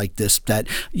story like this. That,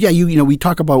 we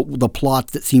talk about the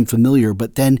plots that seem familiar,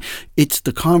 but then it's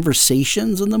the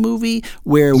conversations in the movie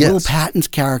where Will Patton's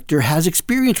character has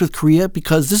experience with Korea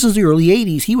because this is the early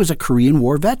 80s. He was a Korean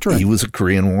War veteran. He was a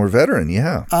Korean War veteran,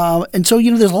 yeah. And so,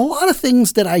 there's a lot of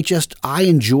things that I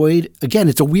enjoyed. Again,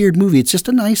 it's a weird movie. It's just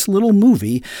a nice little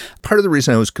movie. Part of the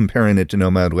reason I was comparing it to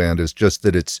Nomadland is just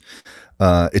that it's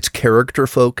character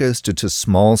focused. It's a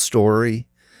small story.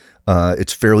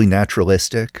 It's fairly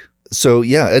naturalistic. So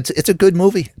yeah, it's a good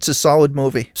movie. It's a solid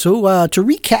movie. So to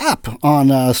recap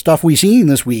on stuff we've seen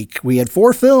this week, we had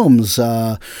 4 films.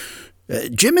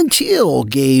 Jim and Teal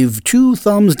gave 2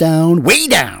 thumbs down, way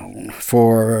down,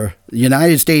 for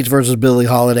United States versus Billie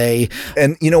Holiday.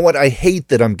 And you know what? I hate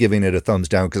that I'm giving it a thumbs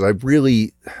down because I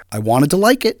wanted to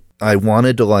like it. I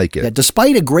wanted to like it. Yeah,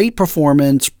 despite a great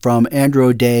performance from Andrew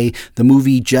O'Day, the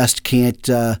movie just can't,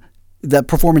 the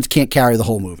performance can't carry the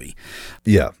whole movie.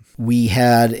 Yeah. We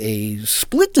had a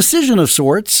split decision of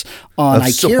sorts on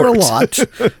I Care a Lot.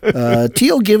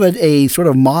 Teal give it a sort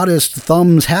of modest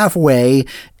thumbs halfway,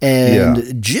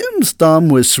 and Jim's thumb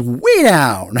was way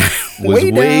down. way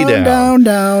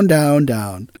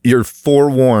down. You're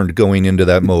forewarned going into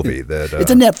that movie. That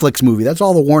It's a Netflix movie. That's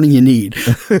all the warning you need.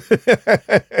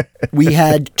 We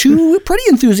had 2 pretty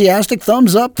enthusiastic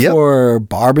thumbs up for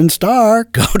Barb and Star.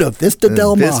 Go to Vista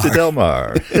Del Mar. Vista Del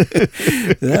Mar.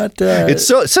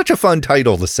 It's such a fun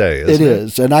title to say, isn't it? It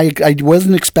is. And I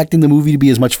wasn't expecting the movie to be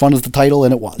as much fun as the title,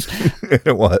 and it was.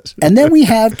 It was. And then we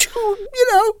have 2,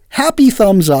 happy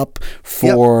thumbs up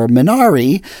for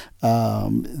Minari.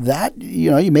 That,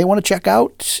 you may want to check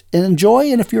out and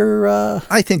enjoy. And if you're...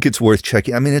 I think it's worth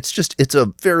checking. I mean, it's a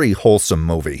very wholesome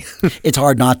movie. It's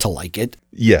hard not to like it.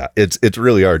 Yeah, it's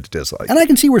really hard to dislike. And I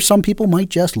can see where some people might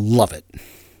just love it.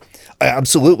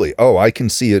 Absolutely. Oh, I can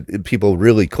see it. People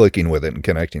really clicking with it and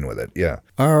connecting with it. Yeah.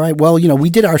 All right. Well, we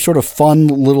did our sort of fun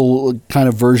little kind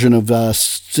of version of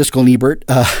Siskel and Ebert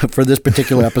for this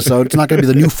particular episode. It's not going to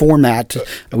be the new format.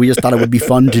 We just thought it would be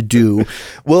fun to do.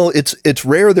 Well, it's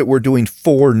rare that we're doing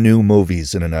 4 new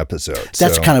movies in an episode.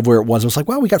 That's kind of where it was. It was like,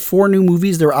 well, we got 4 new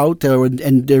movies. They're out there,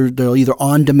 and they're either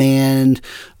on demand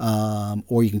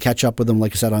or you can catch up with them,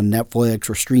 like I said, on Netflix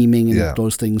or streaming and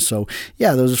those things. So,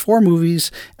 yeah, those are 4 movies.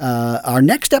 Our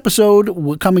next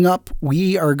episode coming up,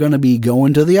 we are going to be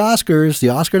going to the Oscars. The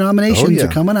Oscar nominations are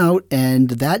coming out, and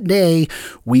that day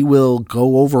we will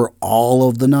go over all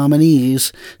of the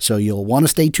nominees. So you'll want to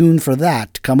stay tuned for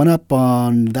that. Coming up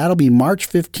that'll be March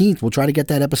 15th. We'll try to get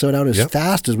that episode out as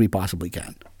fast as we possibly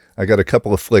can. I got a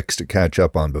couple of flicks to catch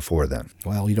up on before then.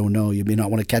 Well, you don't know. You may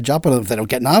not want to catch up on them if they don't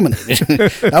get nominated.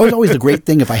 That was always the great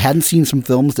thing. If I hadn't seen some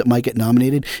films that might get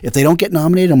nominated, if they don't get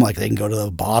nominated, I'm like, they can go to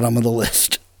the bottom of the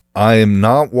list. I am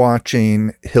not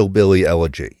watching Hillbilly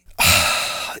Elegy.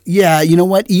 Yeah, you know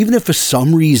what? Even if for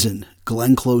some reason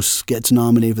Glenn Close gets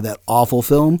nominated for that awful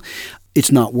film,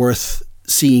 it's not worth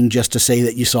seeing just to say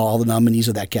that you saw all the nominees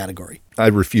of that category. I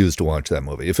refuse to watch that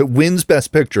movie. If it wins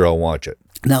Best Picture, I'll watch it.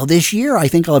 Now, this year, I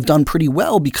think I'll have done pretty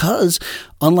well because,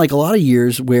 unlike a lot of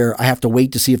years where I have to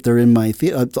wait to see if they're in my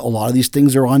theater, a lot of these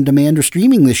things are on demand or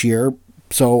streaming this year.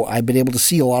 So I've been able to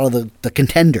see a lot of the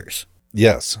contenders.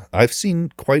 Yes, I've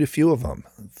seen quite a few of them.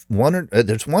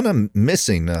 There's one I'm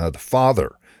missing, The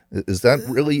Father. Is that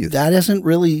really? That isn't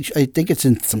really. I think it's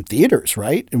in some theaters,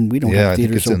 right? And we don't have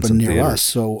theaters open near us,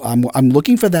 so I'm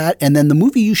looking for that. And then the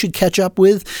movie you should catch up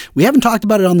with. We haven't talked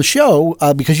about it on the show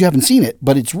because you haven't seen it,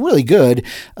 but it's really good.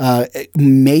 It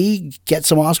may get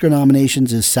some Oscar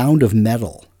nominations. Is Sound of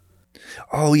Metal.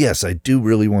 Oh yes, I do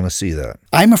really want to see that.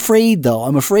 I'm afraid, though.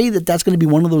 I'm afraid that that's going to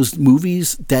be one of those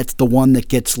movies that's the one that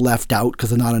gets left out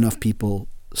because not enough people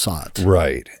saw it.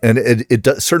 Right. And it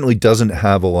certainly doesn't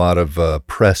have a lot of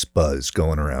press buzz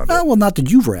going around it. Well, not that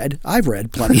you've read. I've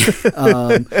read plenty.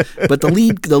 But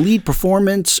the lead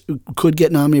performance could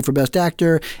get nominated for Best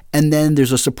Actor. And then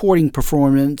there's a supporting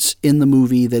performance in the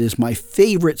movie that is my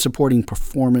favorite supporting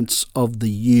performance of the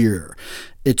year.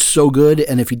 It's so good.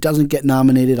 And if he doesn't get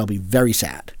nominated, I'll be very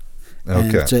sad.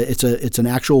 Okay. And it's an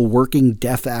actual working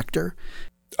deaf actor.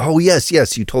 Oh, yes,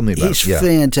 you told me about it. He's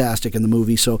fantastic in the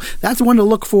movie. So that's the one to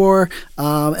look for.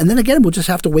 And then again, we'll just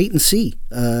have to wait and see.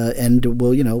 And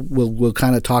we'll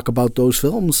kind of talk about those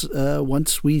films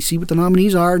once we see what the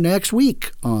nominees are next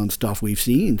week on Stuff We've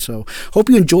Seen. So hope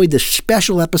you enjoyed this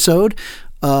special episode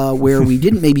where we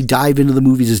didn't maybe dive into the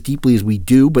movies as deeply as we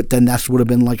do, but then that would have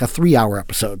been like a 3-hour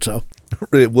episode. So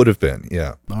it would have been,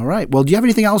 yeah. All right. Well, do you have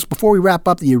anything else before we wrap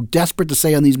up that you're desperate to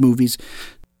say on these movies?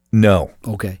 No.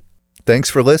 Okay.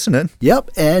 Thanks for listening. Yep.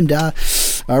 And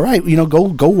all right,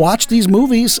 go watch these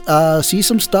movies, see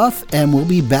some stuff, and we'll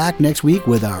be back next week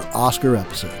with our Oscar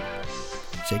episode.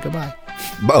 Say goodbye.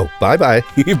 Oh, bye-bye.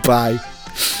 Bye.